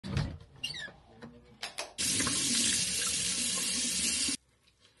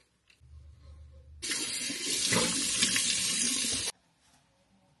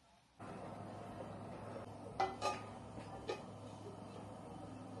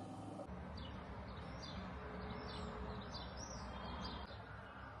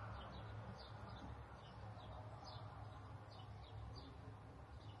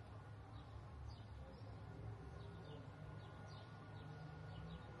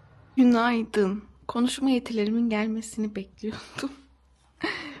Günaydın. Konuşma yetilerimin gelmesini bekliyordum.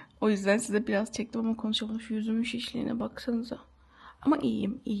 O yüzden size biraz çektim ama konuşalım. Şu yüzümün şişliğine baksanıza. Ama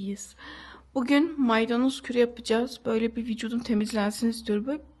iyiyim, iyiyiz. Bugün maydanoz kürü yapacağız. Böyle bir vücudum temizlensin istiyorum.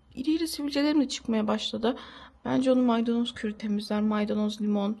 Böyle iri iri sivilcelerim de çıkmaya başladı. Bence onu maydanoz kürü temizler. Maydanoz,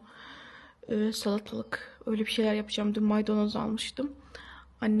 limon, salatalık. Öyle bir şeyler yapacağım. Dün maydanoz almıştım.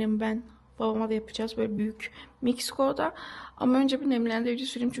 Annem, ben, babama da yapacağız. Böyle büyük Meksiko'da. Ama önce bir nemlendirici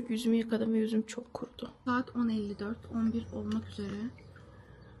süreyim çünkü yüzümü yıkadım ve yüzüm çok kurudu. Saat 10:54, 11 olmak üzere.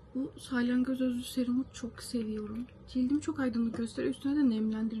 Bu salyangoz özlü serumu çok seviyorum. Cildimi çok aydınlık gösteriyor. Üstüne de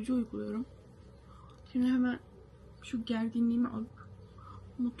nemlendirici uyguluyorum. Şimdi hemen şu gerginliğimi alıp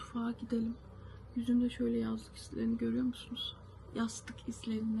mutfağa gidelim. Yüzümde şöyle yazlık izlerini görüyor musunuz? Yastık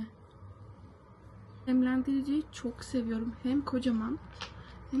izlerini. Nemlendiriciyi çok seviyorum. Hem kocaman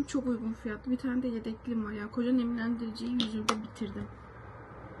hem çok uygun fiyatlı. Bir tane de yedeklim var. Ya koca nemlendiriciyi yüzümde bitirdim.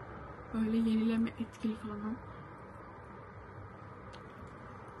 Böyle yenileme etkili falan.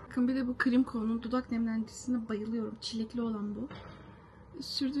 Bakın bir de bu Krim Ko'nun dudak nemlendiricisine bayılıyorum. Çilekli olan bu.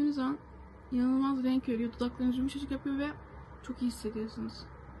 Sürdüğünüz an inanılmaz renk veriyor. Dudaklarınızı yumuşacık yapıyor ve çok iyi hissediyorsunuz.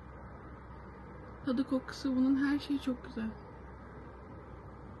 Tadı, kokusu, bunun her şeyi çok güzel.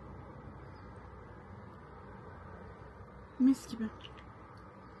 Mis gibi.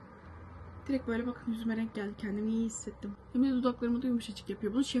 Direkt böyle bakın yüzüme renk geldi. Kendimi iyi hissettim. Hem de dudaklarımı da yumuşacık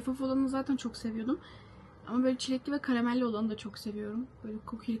yapıyor. Bunun şeffaf olanını zaten çok seviyordum. Ama böyle çilekli ve karamelli olanı da çok seviyorum. Böyle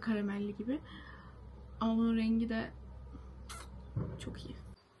kokili karamelli gibi. Ama bunun rengi de çok iyi.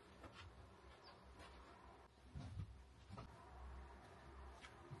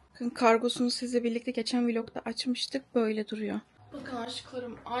 Bakın kargosunu sizle birlikte geçen vlogda açmıştık. Böyle duruyor. Bakın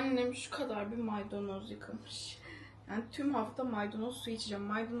aşklarım, annem şu kadar bir maydanoz yıkamış. Yani tüm hafta maydanoz suyu içeceğim.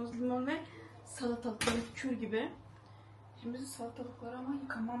 Maydanoz, limon ve salatalık, böyle kür gibi. Şimdi salatalıkları ama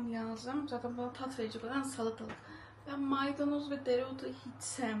yıkamam lazım. Zaten bana tat verecek olan salatalık. Ben maydanoz ve dereotu hiç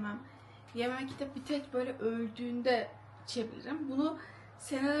sevmem. Yemekte bir tek böyle öldüğünde içebilirim. Bunu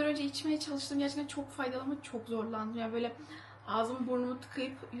seneler önce içmeye çalıştım. Gerçekten çok faydalı ama çok zorlandım. Yani böyle ağzımı burnumu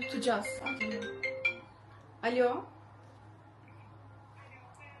tıkayıp yutacağız. Alo.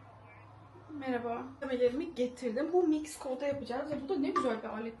 Merhaba. Malzemelerimi getirdim. Bu Meksiko'da yapacağız. Ya bu da ne güzel bir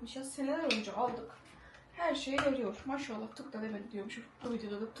aletmiş ya. Seneler önce aldık. Her şeye yarıyor. Maşallah, tık da demedi diyormuş. Bu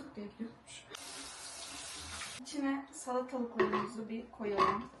videoda da tık diye gidiyormuş. İçine salatalıklarımızı bir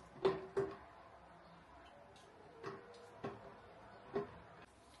koyalım.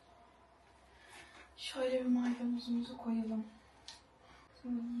 Şöyle bir maydanozumuzu koyalım.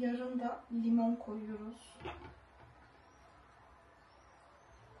 Şimdi yarım da limon koyuyoruz.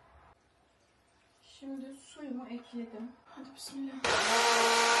 Şimdi suyumu ekledim. Hadi bismillah.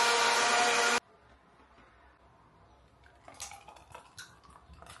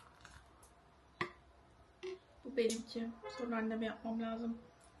 Bu benimki. Sonra anneme yapmam lazım.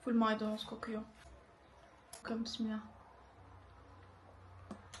 Full maydanoz kokuyor. Bakalım, bismillah.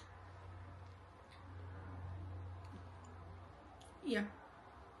 İyi.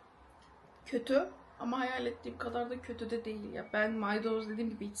 Kötü ama hayal ettiğim kadar da kötü de değil ya. Ben maydanoz dediğim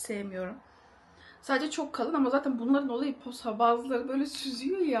gibi hiç sevmiyorum. Sadece çok kalın ama zaten bunların olayı posa. Bazıları böyle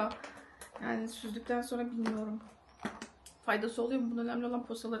süzüyor ya. Yani süzdükten sonra bilmiyorum. Faydası oluyor mu? Bunun önemli olan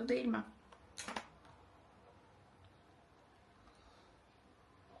posaları değil mi?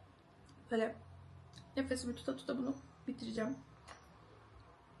 Böyle nefesimi tuta tuta bunu bitireceğim.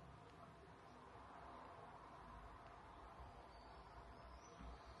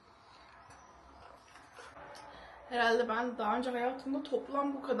 Herhalde ben daha önce hayatımda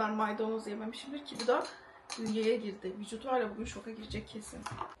toplam bu kadar maydanoz yememişimdir ki bu da bünyeye girdi. Vücut var ya, bugün şoka girecek kesin.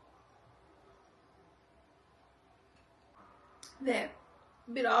 Ve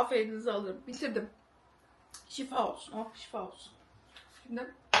bir afiyetinizi alırım. Bitirdim. Şifa olsun. Oh, şifa olsun.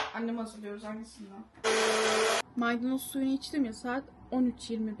 Şimdi annem hazırlıyoruz hangisinden. Maydanoz suyunu içtim ya, saat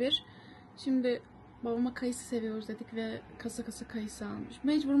 13:21. Şimdi babama kayısı seviyoruz dedik ve kasa kasa kayısı almış.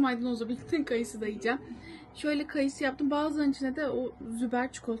 Mecbur maydanozla birlikte kayısı da yiyeceğim. Şöyle kayısı yaptım. Bazılarının içine de o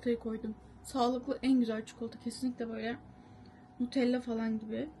Züber çikolatayı koydum. Sağlıklı, en güzel çikolata. Kesinlikle böyle Nutella falan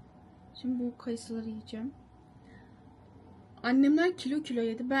gibi. Şimdi bu kayısıları yiyeceğim. Annemler kilo kilo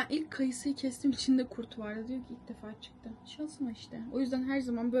yedi. Ben ilk kayısıyı kestim, içinde kurt vardı. Diyor ki ilk defa çıktı. Şansıma işte. O yüzden her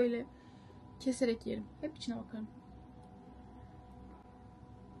zaman böyle keserek yerim. Hep içine bakarım.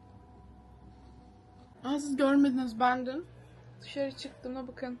 Siz görmediniz, ben dün dışarı çıktığımda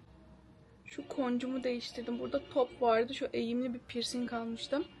bakın şu koncumu değiştirdim. Burada top vardı. Şu eğimli bir piercing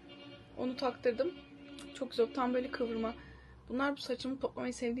kalmıştım. Onu taktırdım. Çok güzel. Tam böyle kıvırma. Bunlar bu saçımı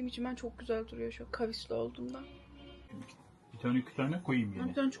toplamayı sevdiğim için ben çok güzel duruyor şu kavisli olduğunda. iki tane koyayım yine.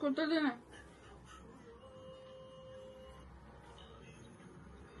 Bir tane çikolata dene.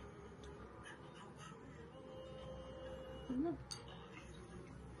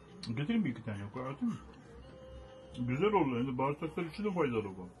 Getireyim bir iki tane. Koyatın mı? Güzel oldu. Yani bağırsaklar için de faydalı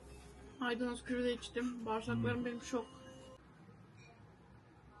bu. Maydanoz kürü de içtim. Bağırsaklarım benim şok.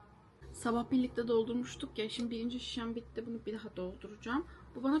 Sabah birlikte doldurmuştuk ya. Şimdi birinci şişem bitti. Bunu bir daha dolduracağım.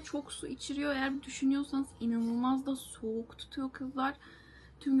 Bu bana çok su içiriyor. Eğer düşünüyorsanız inanılmaz da soğuk tutuyor kızlar.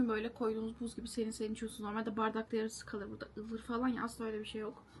 Tüm gün böyle koyduğunuz buz gibi serin serin içiyorsunuz. Normalde bardakta yarısı kalır. Burada ıvır falan ya. Asla öyle bir şey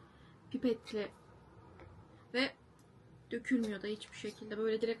yok. Pipetle ve dökülmüyor da hiçbir şekilde.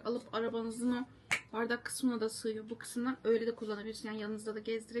 Böyle direkt alıp arabanızın o bardak kısmına da sığıyor. Bu kısımdan öyle de kullanabilirsiniz. Yani yanınızda da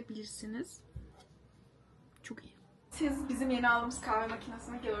gezdirebilirsiniz. Çok iyi. Siz bizim yeni aldığımız kahve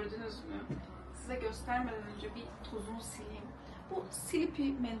makinesini gördünüz mü? Size göstermeden önce bir tozunu sileyim. Bu silipi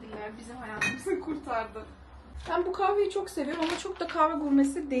mendiller bizim hayatımızı kurtardı. Ben bu kahveyi çok seviyorum ama çok da kahve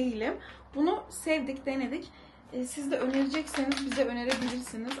gurmesi değilim. Bunu sevdik, denedik. Siz de önerecekseniz bize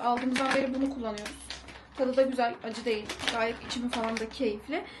önerebilirsiniz. Aldığımızdan beri bunu kullanıyoruz. Tadı da güzel, acı değil. Gayet içimi falan da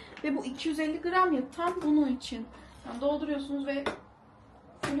keyifli. Ve bu 250 gram ya, tam bunun için. Yani dolduruyorsunuz ve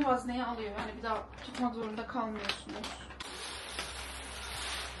full hazneye alıyor. Yani bir daha tutmak zorunda kalmıyorsunuz.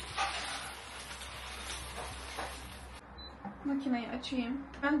 Makineyi açayım.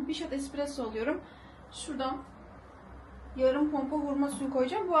 Ben bir shot espresso alıyorum. Şuradan yarım pompa hurma suyu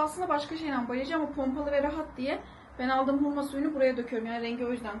koyacağım. Bu aslında başka şeyden bayacağım ama pompalı ve rahat diye ben aldığım hurma suyunu buraya döküyorum. Yani rengi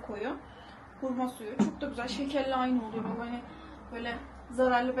o yüzden koyuyor. Hurma suyu. Çok da güzel. Şekerli aynı oluyor. Hani böyle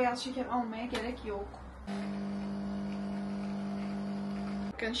zararlı beyaz şeker almaya gerek yok.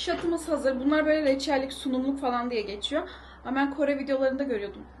 Bakın shotımız hazır. Bunlar böyle reçellik, sunumluk falan diye geçiyor. Ama ben Kore videolarında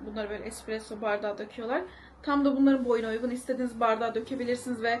görüyordum. Bunları böyle espresso bardağa döküyorlar. Tam da bunların boyuna uygun. İstediğiniz bardağa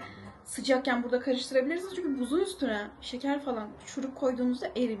dökebilirsiniz ve sıcakken burada karıştırabilirsiniz. Çünkü buzun üstüne şeker falan şurup koyduğunuzda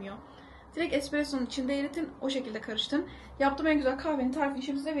erimiyor. Direkt espressonun içinde eritin. O şekilde karıştırın. Yaptığım en güzel kahvenin tarifini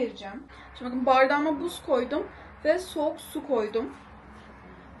şimdi size vereceğim. Şimdi bakın bardağıma buz koydum ve soğuk su koydum.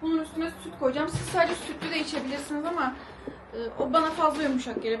 Bunun üstüne süt koyacağım. Siz sadece sütlü de içebilirsiniz ama o bana fazla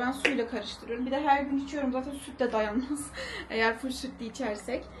yumuşak geliyor. Ben suyla karıştırıyorum. Bir de her gün içiyorum. Zaten süt de dayanmaz. Eğer full sütlü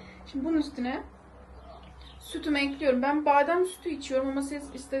içersek. Şimdi bunun üstüne sütümü ekliyorum. Ben badem sütü içiyorum ama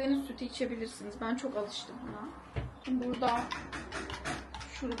siz istediğiniz sütü içebilirsiniz. Ben çok alıştım buna. Şimdi burada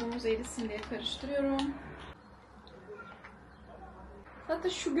şurubumuz erisin diye karıştırıyorum. Zaten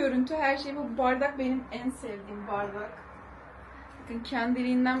şu görüntü, her şey, bu bardak benim en sevdiğim bardak. Bakın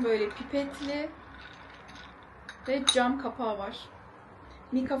kendiliğinden böyle pipetli ve cam kapağı var.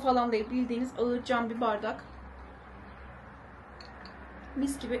 Mika falan değil, bildiğiniz ağır cam bir bardak.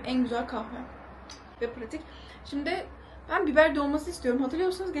 Mis gibi en güzel kahve. Ve pratik. Şimdi ben biber dolması istiyorum.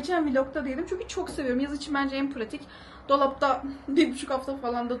 Hatırlıyorsanız geçen vlogda dedim. Çünkü çok seviyorum. Yaz için bence en pratik. Dolapta 1,5 hafta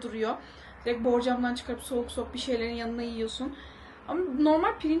falan da duruyor. Direkt borcamdan çıkarıp soğuk soğuk bir şeylerin yanına yiyorsun. Ama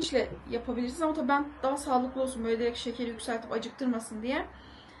normal pirinçle yapabilirsiniz. Ama tabii ben daha sağlıklı olsun, böyle direkt şekeri yükseltip acıktırmasın diye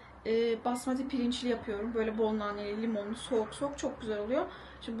basmati pirinçli yapıyorum. Böyle bol naneli, limonlu, soğuk soğuk çok güzel oluyor.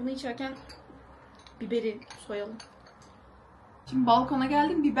 Şimdi bunu içerken biberi soyalım. Şimdi balkona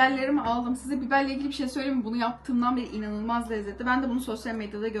geldim, biberlerimi aldım. Size biberle ilgili bir şey söyleyeyim mi? Bunu yaptığımdan beri inanılmaz lezzetli. Ben de bunu sosyal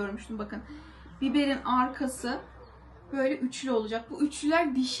medyada görmüştüm. Bakın, biberin arkası böyle üçlü olacak. Bu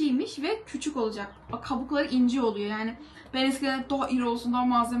üçlüler dişiymiş ve küçük olacak. Kabukları ince oluyor. Yani ben eskiden daha iri olsun, daha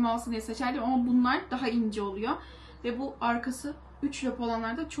malzeme alsın diye seçerdim ama bunlar daha ince oluyor. Ve bu arkası üç löp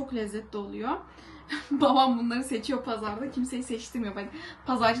olanlar da çok lezzetli oluyor. Babam bunları seçiyor pazarda. Kimseyi seçtirmiyor. Yani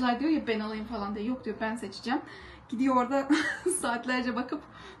pazarcılar diyor ya ben alayım falan diye. Yok diyor, ben seçeceğim. Gidiyor orada saatlerce bakıp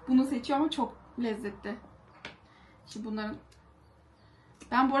bunu seçiyor ama çok lezzetli. Şimdi bunların...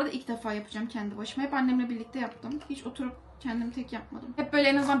 Ben bu arada ilk defa yapacağım kendi başıma. Hep annemle birlikte yaptım. Hiç oturup kendim tek yapmadım. Hep böyle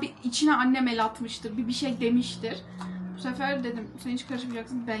en azından bir içine annem el atmıştır. Bir şey demiştir. Bu sefer dedim sen hiç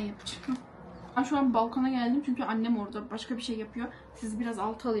karışmayacaksın, ben yapacağım. Ben şu an balkona geldim çünkü annem orada başka bir şey yapıyor. Sizi biraz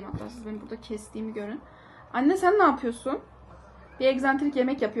alta alayım, hatta siz benim burada kestiğimi görün. Anne sen ne yapıyorsun? Bir egzantrik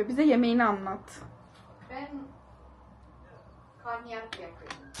yemek yapıyor. Bize yemeğini anlat. Ben karnıyarık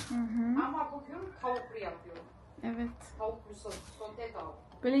yapıyorum. Ama bugün tavuklu yapıyorum. Evet. Tavuklu sote tavuk.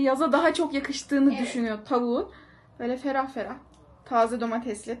 Böyle yaza daha çok yakıştığını düşünüyor tavuğun. Böyle ferah ferah. Taze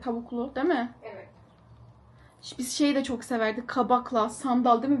domatesli, tavuklu değil mi? Evet. Biz şeyi de çok severdik. Kabakla,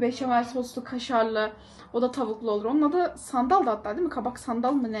 sandal değil mi? Beşamel soslu, kaşarlı. O da tavuklu olur. Onun adı sandal da hatta değil mi? Kabak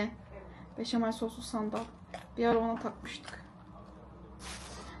sandal mı ne? Evet. Beşamel soslu sandal. Bir ara ona takmıştık.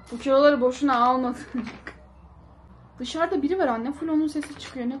 Bu kiloları boşuna almadık. Dışarıda biri var anne. Full onun sesi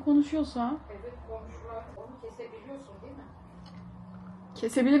çıkıyor. Ne konuşuyorsa. Evet, komşular. Onu kesebiliyorsun değil mi?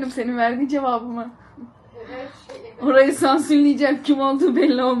 Kesebilirim senin verdiğin cevabımı. Evet. Her şey Orayı sansürleyeceğim, kim olduğu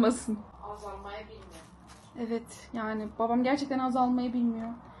belli olmasın. azalmaya bilmiyor. Evet, yani babam gerçekten azalmayı bilmiyor.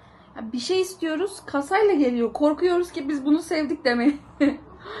 Ya bir şey istiyoruz, kasayla geliyor. Korkuyoruz ki biz bunu sevdik demeye.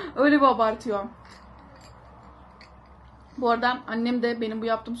 Öyle bir abartıyor. Bu arada annem de benim bu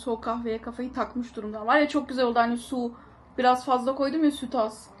yaptığım soğuk kahveye kafayı takmış durumda. Var ya, çok güzel oldu, hani su biraz fazla koydum ya, süt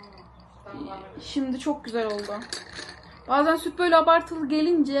az. Şimdi çok güzel oldu. Bazen süt böyle abartılı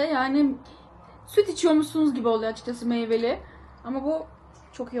gelince yani süt içiyormuşsunuz gibi oluyor açıkçası, meyveli. Ama bu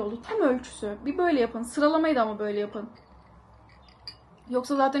çok iyi oldu. Tam ölçüsü. Bir böyle yapın. Sıralamayı da ama böyle yapın.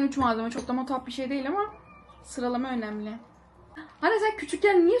 Yoksa zaten 3 malzeme çok da matap bir şey değil ama sıralama önemli. Hani sen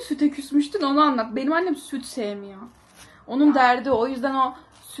küçükken niye süte küsmüştün, onu anlat. Benim annem süt sevmiyor. Onun derdi o. O yüzden o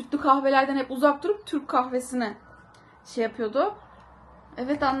sütlü kahvelerden hep uzak durup Türk kahvesine şey yapıyordu.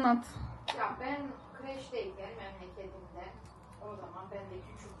 Evet, anlat. Ya ben kreşteyken memleketimde, o zaman ben de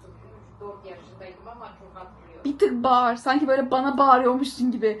küçüktüm, 4 yaşındaydım ama çok hatırlıyorum. Bir tık bağır. Sanki böyle bana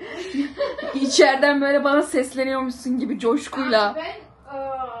bağırıyormuşsun gibi. İçeriden böyle bana sesleniyormuşsun gibi coşkuyla. Ben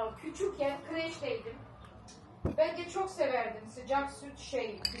küçükken kreşteydim. Ben de çok severdim sıcak süt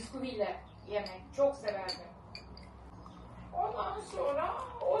bisküviyle yemek. Çok severdim. Ondan sonra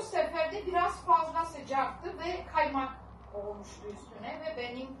o seferde biraz fazla sıcaktı ve kaymak olmuştu üstüne ve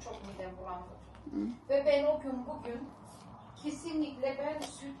benim çok midem bulandı. Ve ben o gün bugün kesinlikle ben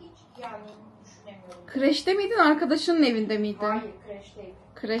süt hiç yani düşünemiyorum. Kreşte miydin, arkadaşının evinde miydin? Hayır, kreşteydim.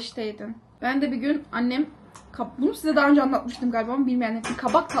 Kreşteydin. Ben de bir gün annem, bunu size daha önce anlatmıştım galiba ama bilmeyenler için,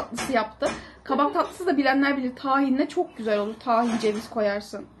 kabak tatlısı yaptı. Kabak tatlısı da bilenler bilir, tahinle çok güzel olur. Tahin, ceviz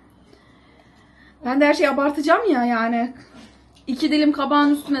koyarsın. Ben de her şeyi abartacağım ya yani. 2 dilim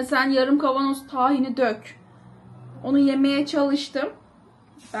kabağın üstüne sen yarım kavanoz tahini dök. Onu yemeye çalıştım.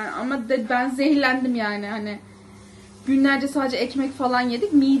 Ben zehirlendim yani, hani. Günlerce sadece ekmek falan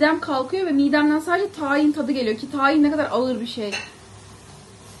yedik. Midem kalkıyor ve midemden sadece tahin tadı geliyor ki tahin ne kadar ağır bir şey.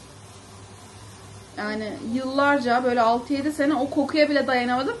 Yani yıllarca böyle 6-7 sene o kokuya bile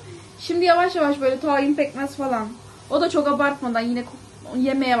dayanamadım. Şimdi yavaş yavaş böyle tahin, pekmez falan. O da çok abartmadan yine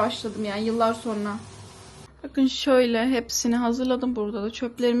yemeye başladım yani yıllar sonra. Bakın şöyle hepsini hazırladım. Burada da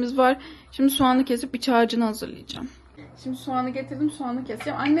çöplerimiz var. Şimdi soğanı kesip iç harcını hazırlayacağım. Şimdi soğanı getirdim, soğanı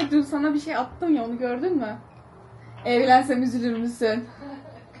keseceğim. Anne, dün sana bir şey attım ya, onu gördün mü? Evlensem üzülür müsün?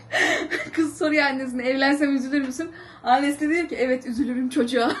 Kız soruyor annesine, evlensem üzülür müsün? Annesi de diyor ki evet, üzülürüm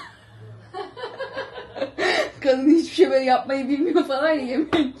çocuğa. Kadın hiçbir şey böyle yapmayı bilmiyor falan ya,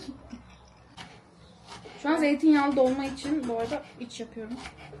 yemek. Şu an zeytinyağlı dolma için bu arada iç yapıyorum.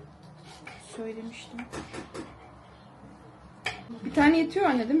 Söylemiştim. Bir tane yetiyor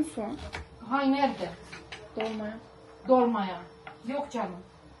anne değil mi soğan? Hay nerede? Dolmaya. Dolmaya. Yok canım.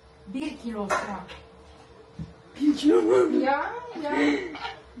 1 kilo soğan. 1 kilo mu? Ya.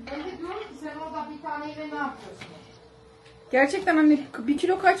 Ben de diyorum ki sen orada bir taneyle ne yapıyorsun? Gerçekten anne, 1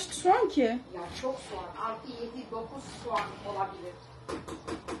 kilo kaç soğan ki? Ya çok soğan. 6, 7, 9 soğan olabilir.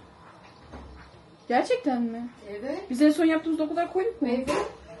 Gerçekten mi? Evet. Biz en son yaptığımızda o kadar koyduk mu? Evet.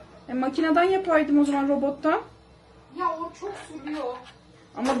 Makineden yapaydım o zaman, robottan. Ya o çok sürüyor.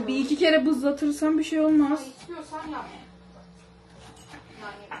 Ama 1-2 kere bızlatırsam bir şey olmaz. İstiyorsan yap.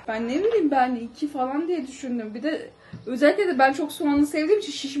 Yani Ben ne bileyim, ben 2 falan diye düşündüm. Bir de özellikle de ben çok soğanlı sevdiğim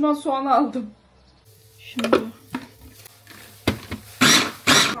için şişman soğan aldım. Şimdi.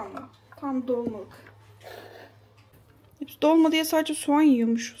 Tam dolmalık. Hepsi dolma diye sadece soğan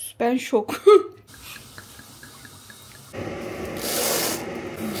yiyormuşuz. Ben şok.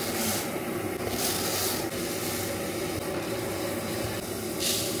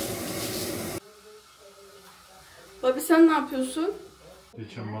 Babi, sen ne yapıyorsun?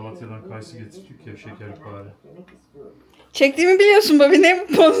 Geçen Malatya'dan kayısı getirdik ya, şekerpare. Çektiğimi biliyorsun Babi, ne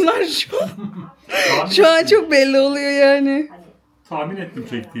bu pozlar şu an? Şu an çok belli oluyor yani. Tahmin ettim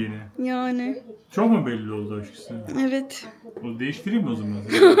çektiğini. Yani. Çok mu belli oldu aşkısı? Evet. O değiştireyim mi o zaman?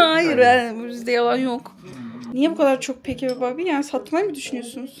 Hayır, yani bizde yalan yok. Niye bu kadar çok peki Babi? Yani satmayı mı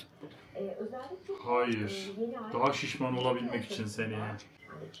düşünüyorsunuz? Hayır. Daha şişman olabilmek için seni.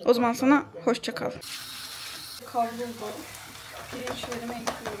 O zaman sana hoşça kal. Kavruldu. Pirinçlerime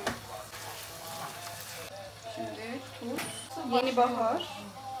ekliyorum. Şimdi tuz, yeni bahar.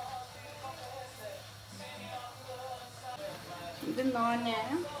 Şimdi nane.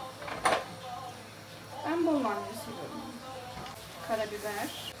 Ben bol nane seviyorum.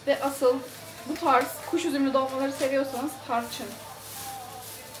 Karabiber. Ve asıl bu tarz kuş üzümlü dolmaları seviyorsanız tarçın.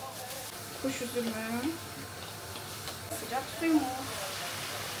 Kuş üzümü. Sıcak suyum.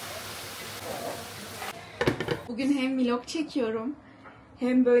 Bugün hem vlog çekiyorum,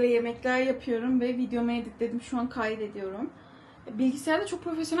 hem böyle yemekler yapıyorum ve videomu editledim. Şu an kaydediyorum. Bilgisayarda çok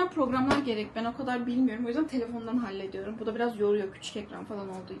profesyonel programlar gerek. Ben o kadar bilmiyorum. O yüzden telefondan hallediyorum. Bu da biraz yoruyor küçük ekran falan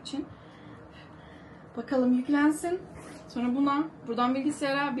olduğu için. Bakalım yüklensin. Sonra buna, buradan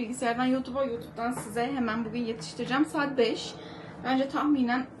bilgisayara, bilgisayardan YouTube'a, YouTube'dan size hemen bugün yetiştireceğim. Saat 5. Bence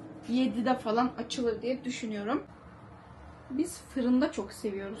tahminen 7'de falan açılır diye düşünüyorum. Biz fırında çok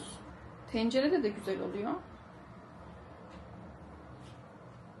seviyoruz. Tencerede de güzel oluyor.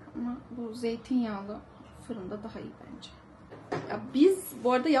 Ama bu zeytinyağlı fırında daha iyi bence. Ya biz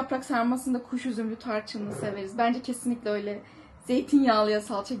bu arada yaprak sarmasında kuş üzümlü tarçınlı severiz. Bence kesinlikle öyle zeytinyağlıya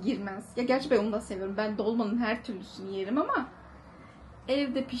salça girmez. Ya gerçi ben onu da seviyorum. Ben dolmanın her türlüsünü yerim ama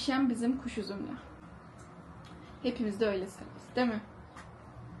evde pişen bizim kuş üzümlü. Hepimiz de öyle severiz, değil mi?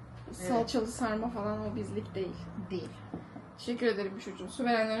 Evet. Salçalı sarma falan o bizlik değil. Değil. Teşekkür ederim çocuğum. Su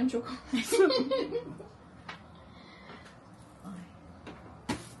verenlerin çok olmasın.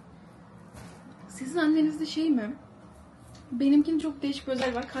 Sizin annenizde şey mi? Benimkinin çok değişik bir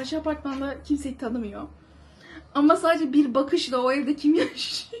özelliği var. Karşı apartmanda kimseyi tanımıyor. Ama sadece bir bakışla o evde kim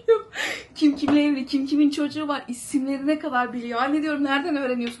yaşıyor, kim kimle evli, kim kimin çocuğu var, isimlerine kadar biliyor. Anne diyorum nereden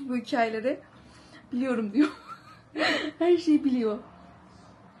öğreniyorsun bu hikayeleri? Biliyorum diyor. Her şeyi biliyor.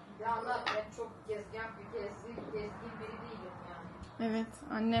 Ya Allah, ben çok gezgin biri değilim yani. Evet,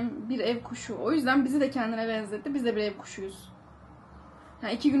 annem bir ev kuşu. O yüzden bizi de kendine benzetti. Biz de bir ev kuşuyuz.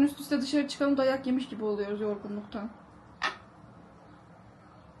 Yani 2 gün üst üste dışarı çıkalım dayak yemiş gibi oluyoruz yorgunluktan.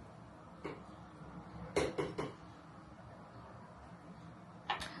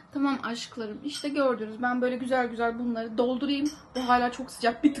 Tamam aşklarım. İşte gördünüz. Ben böyle güzel güzel bunları doldurayım. Bu hala çok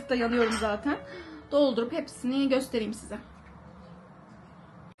sıcak. Bir tık da yanıyorum zaten. Doldurup hepsini göstereyim size.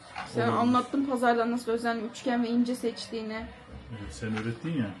 Sen anlattın pazardan nasıl özenli üçgen ve ince seçtiğini. Evet, sen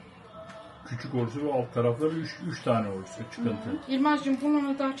öğrettin ya. Küçük olursa ve alt tarafları 3 tane olursa çıkıntı. İlmazcığım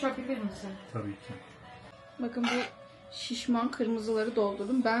bunu daha çarpabilir misin? Tabii ki. Bakın bu şişman kırmızıları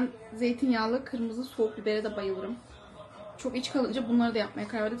doldurdum. Ben zeytinyağlı kırmızı soğuk bibere de bayılırım. Çok iç kalınca bunları da yapmaya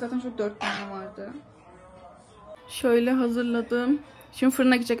karar verdik. Zaten şöyle 4 tane vardı. Şöyle hazırladım. Şimdi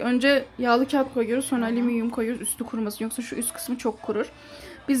fırına gidecek. Önce yağlı kağıt koyuyoruz. Sonra alüminyum koyuyoruz. Üstü kurumasın. Yoksa şu üst kısmı çok kurur.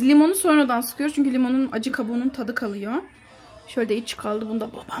 Biz limonu sonradan sıkıyoruz. Çünkü limonun acı kabuğunun tadı kalıyor. Şöyle de iç kaldı. Bunu da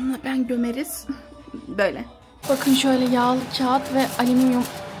babamla ben gömeriz. Böyle. Bakın şöyle yağlı kağıt ve alüminyum.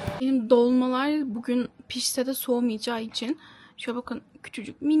 Benim dolmalar bugün pişse de soğumayacağı için. Şöyle bakın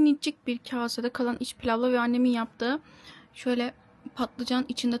küçücük minicik bir kasede kalan iç pilavla ve annemin yaptığı şöyle patlıcan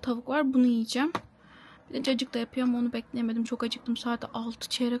içinde tavuk var. Bunu yiyeceğim. Bir de cacık da yapıyorum. Onu bekleyemedim. Çok acıktım. Saat 6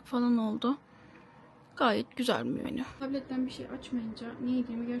 çeyrek falan oldu. Gayet güzel bir menü. Tabletten bir şey açmayınca ne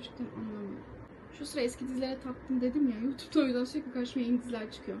yediğimi gerçekten anlamıyorum. Şu sıra eski dizilere taktım dedim ya. YouTube'da o yüzden sürekli karşıma yeni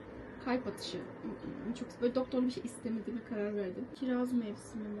diziler çıkıyor. Kalp atışı. Çok böyle doktor bir şey istemediğime karar verdim. Kiraz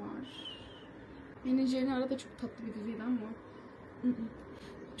mevsimi var. Menajeri arada çok tatlı bir diziydi ama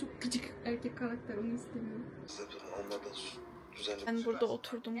çok gıcık erkek karakter, onu istemiyorum. Ben burada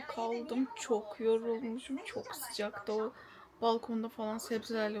oturdum kaldım. Çok yorulmuşum. Çok sıcaktı o balkonda falan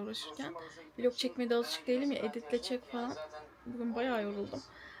sebzelerle uğraşırken. Vlog çekmeye de alışık değilim ya, editle çek falan. Bugün bayağı yoruldum.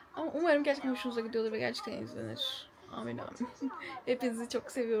 Ama umarım gerçekten hoşunuza gidiyordur ve gerçekten izlenir. Amin amin. Hepinizi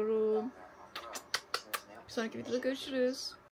çok seviyorum. Bir sonraki videoda görüşürüz.